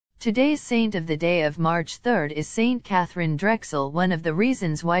Today's saint of the day of March 3 is Saint Katharine Drexel. One of the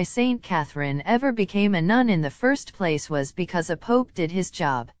reasons why Saint Katharine ever became a nun in the first place was because a pope did his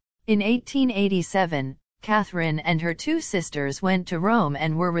job. In 1887, Catherine and her two sisters went to Rome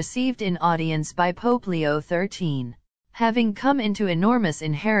and were received in audience by Pope Leo XIII. Having come into enormous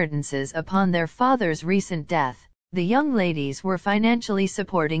inheritances upon their father's recent death, the young ladies were financially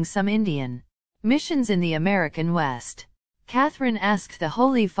supporting some Indian missions in the American West. Catherine asked the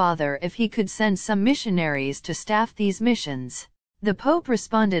Holy Father if he could send some missionaries to staff these missions. The Pope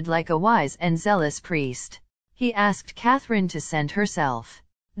responded like a wise and zealous priest. He asked Catherine to send herself.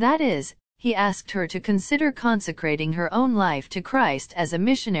 That is, he asked her to consider consecrating her own life to Christ as a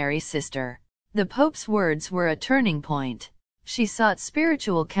missionary sister. The Pope's words were a turning point. She sought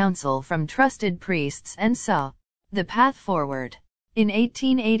spiritual counsel from trusted priests and saw the path forward. In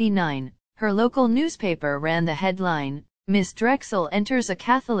 1889, her local newspaper ran the headline, "Miss Drexel enters a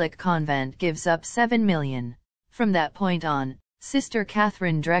Catholic convent, gives up 7 million. From that point on, Sister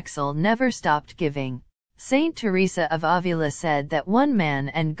Katharine Drexel never stopped giving. Saint Teresa of Avila said that one man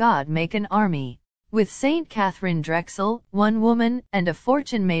and God make an army. With Saint Katharine Drexel, one woman and a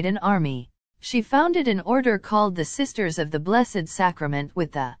fortune made an army. She founded an order called the Sisters of the Blessed Sacrament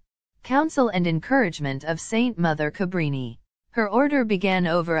with the counsel and encouragement of Saint Mother Cabrini. Her order began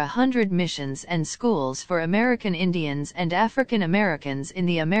over 100 missions and schools for American Indians and African Americans in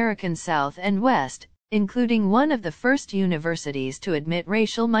the American South and West, including one of the first universities to admit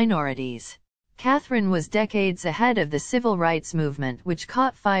racial minorities. Catherine was decades ahead of the civil rights movement, which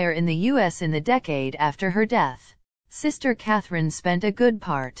caught fire in the U.S. in the decade after her death. Sister Catherine spent a good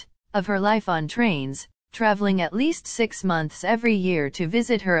part of her life on trains, traveling at least 6 months every year to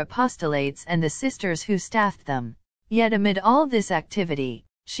visit her apostolates and the sisters who staffed them. Yet amid all this activity,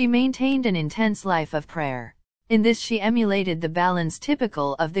 she maintained an intense life of prayer. In this she emulated the balance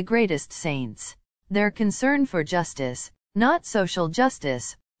typical of the greatest saints. Their concern for justice, not social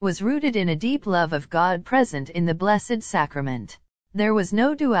justice, was rooted in a deep love of God present in the Blessed Sacrament. There was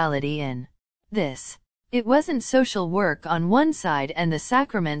no duality in this. It wasn't social work on one side and the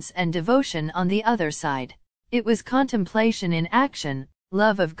sacraments and devotion on the other side. It was contemplation in action,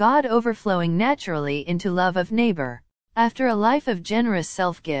 love of God overflowing naturally into love of neighbor. After a life of generous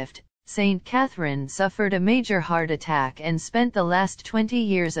self-gift, Saint Catherine suffered a major heart attack and spent the last 20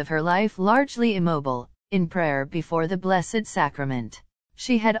 years of her life largely immobile, in prayer before the Blessed Sacrament.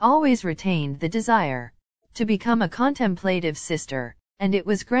 She had always retained the desire to become a contemplative sister, and it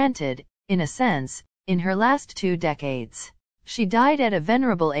was granted, in a sense, in her last 2 decades. She died at a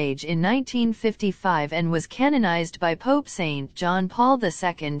venerable age in 1955 and was canonized by Pope St. John Paul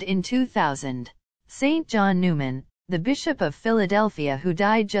II in 2000. St. John Newman, the Bishop of Philadelphia, who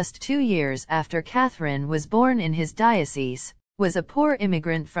died just 2 years after Catherine was born in his diocese, was a poor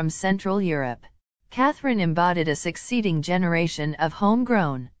immigrant from Central Europe. Catherine embodied a succeeding generation of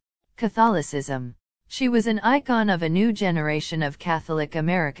homegrown Catholicism. She was an icon of a new generation of Catholic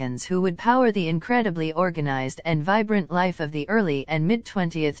Americans who would power the incredibly organized and vibrant life of the early and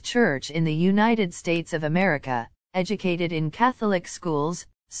mid-20th Church in the United States of America, educated in Catholic schools,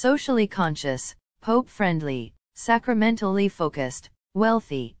 socially conscious, Pope-friendly, sacramentally focused,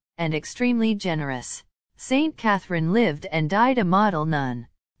 wealthy, and extremely generous. Saint Catherine lived and died a model nun.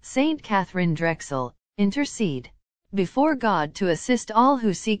 Saint Katharine Drexel, intercede before God to assist all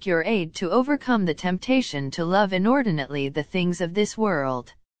who seek your aid to overcome the temptation to love inordinately the things of this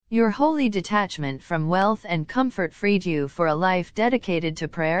world. Your holy detachment from wealth and comfort freed you for a life dedicated to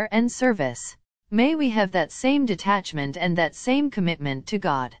prayer and service. May we have that same detachment and that same commitment to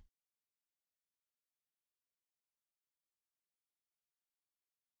God.